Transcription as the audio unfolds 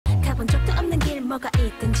가본 적도 없는 길 뭐가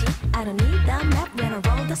있든지 I don't need the map when I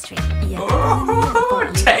roll the street.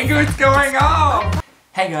 TAENGOO is going on!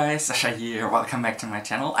 Hey guys, Sasha here, welcome back to my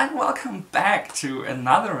channel and welcome back to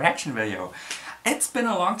another reaction video. It's been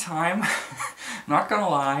a long time, not gonna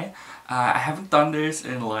lie. I haven't done this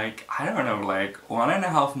in like, I don't know, like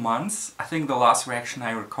 1.5 months. I think the last reaction I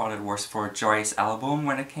recorded was for Joy's album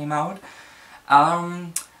when it came out.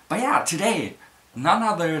 But yeah, today, none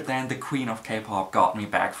other than the queen of K-pop got me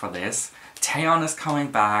back for this. Taeyeon is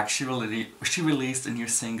coming back. She released a new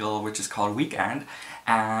single which is called Weekend,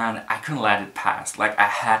 and I couldn't let it pass. Like, I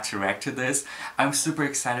had to react to this. I'm super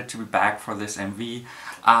excited to be back for this MV.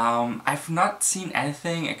 I've not seen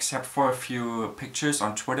anything except for a few pictures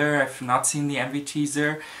on Twitter. I've not seen the MV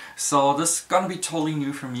teaser, so this is gonna be totally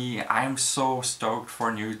new for me. I am so stoked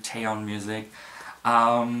for new Taeyeon music.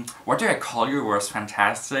 What Do I Call You was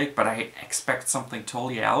fantastic, but I expect something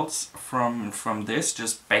totally else from this,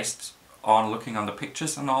 just based on looking on the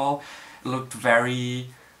pictures and all. It looked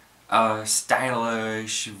very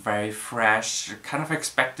stylish, very fresh, kind of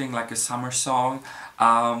expecting like a summer song,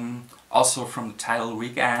 also from the title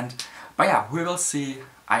Weekend. But yeah, we will see.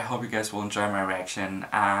 I hope you guys will enjoy my reaction,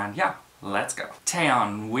 and yeah, let's go.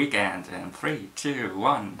 Taeyeon, Weekend in 3, 2,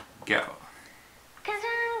 1, go.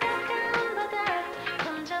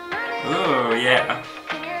 Ooh, yeah.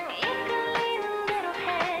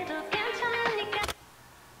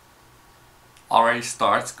 Already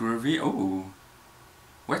starts groovy. Ooh.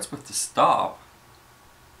 What's with the stop?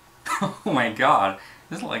 Oh my god.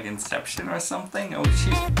 This is like Inception or something? Oh,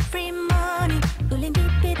 she's...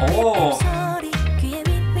 Oh!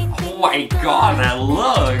 Oh my god, that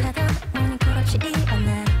look!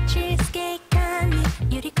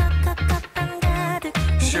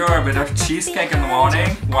 Sure, a bit of cheesecake in the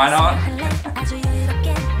morning. Why not?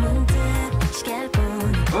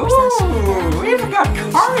 Ooh, we even got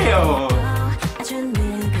choreo!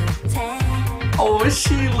 Oh,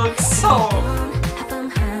 she looks so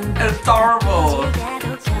adorable!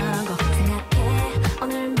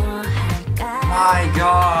 My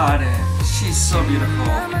god, she's so beautiful.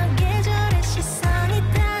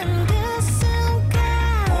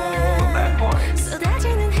 Oh, that voice.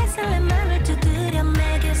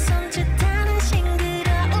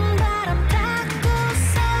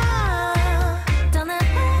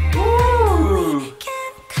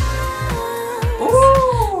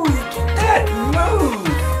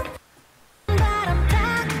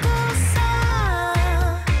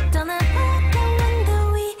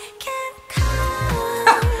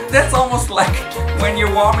 That's almost like when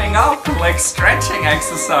you're warming up, like stretching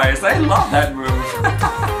exercise. I love that move.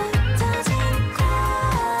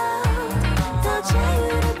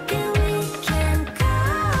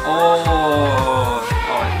 Oh,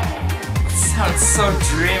 it sounds so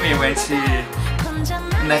dreamy when she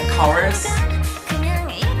in that chorus.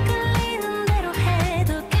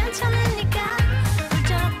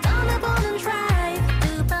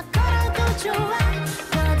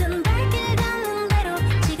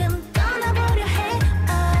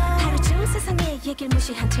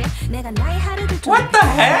 What the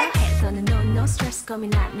heck?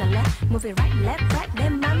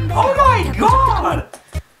 Oh my god!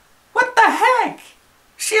 What the heck?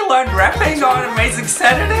 She learned rapping on Amazing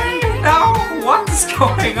Saturday? No, what is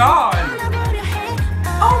going on?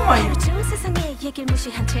 Oh my...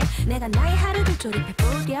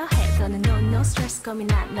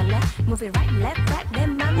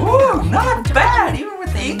 Ooh, not bad, even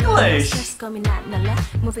with the English. Ooh,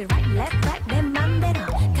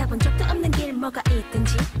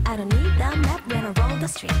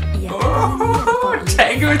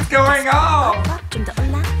 TAENGOO is going on.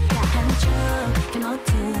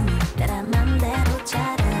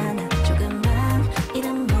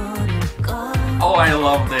 Oh, I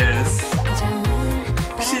love this.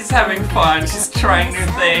 She's having fun, she's trying new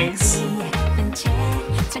things.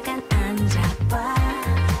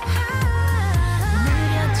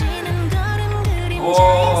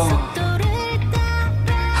 Oh,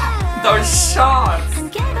 those shots.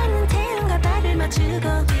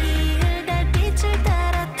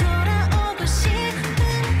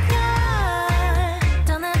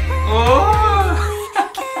 Oh.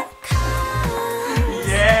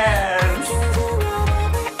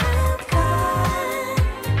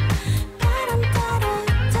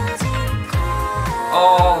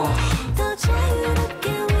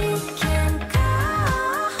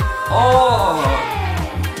 Oh!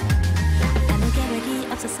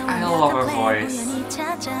 I love her voice.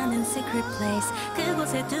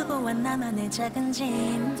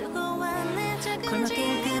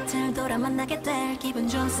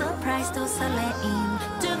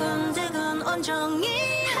 온종일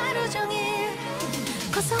하루 종일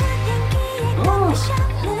고소한 향기에 땀마셔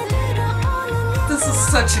눈에 들어오는 This is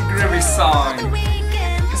such a groovy song.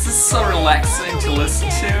 This is so relaxing to listen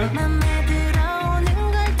to. 맘에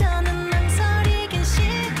들어오는 걸 더는 망설이긴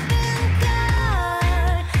싫은걸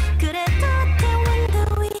그래도 when the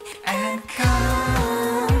weekend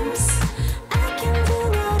comes I can do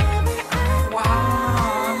whatever I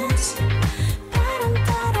want. 바람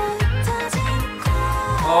따라 흩어진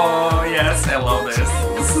clouds Oh yes, I love this.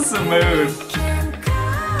 This is a mood. can go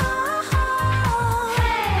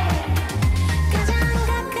가장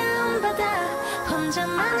가까운 바다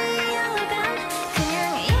혼자만의 영화관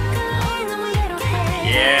그냥 이끌어 너무 외로해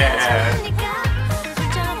Yeah. 처음이니까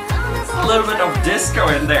훌쩍 떠나서 A little bit of disco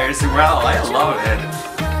in there as well. I love it.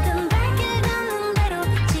 모든 발길 닿는 대로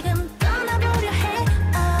지금 떠나보려 해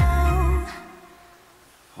oh.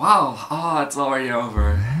 Wow, oh, it's already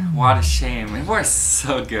over. What a shame. It was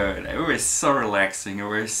so good. It was so relaxing. It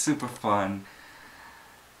was super fun.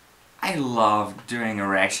 I love doing a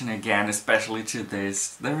reaction again, especially to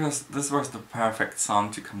this. This was the perfect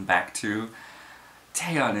song to come back to.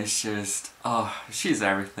 Taeyeon is just, oh, she's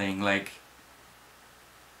everything. Like,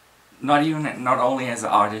 not only as an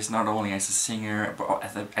artist, not only as a singer, but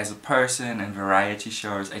as a person in variety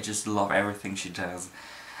shows. I just love everything she does.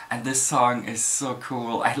 And this song is so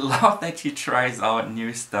cool. I love that she tries out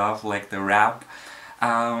new stuff like the rap.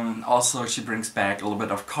 Also, she brings back a little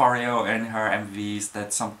bit of choreo in her MVs.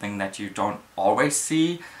 That's something that you don't always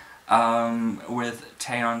see with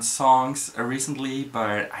Taeyeon's songs recently,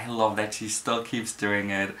 but I love that she still keeps doing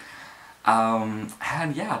it. And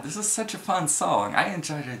yeah, this is such a fun song. I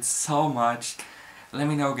enjoyed it so much. Let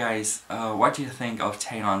me know, guys, what do you think of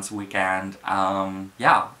Taeyeon's Weekend?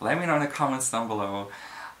 Yeah, let me know in the comments down below.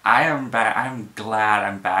 I am back. I'm glad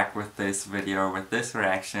I'm back with this video, with this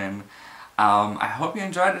reaction. I hope you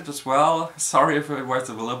enjoyed it as well. Sorry if it was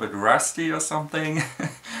a little bit rusty or something.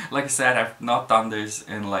 Like I said, I've not done this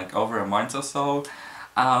in like over a month or so.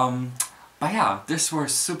 But yeah, this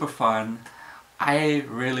was super fun. I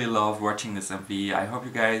really loved watching this MV. I hope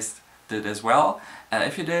you guys did as well.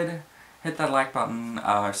 If you did, hit that like button,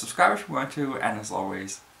 subscribe if you want to, and as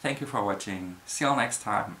always, thank you for watching. See you all next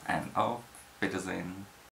time, and auf Wiedersehen.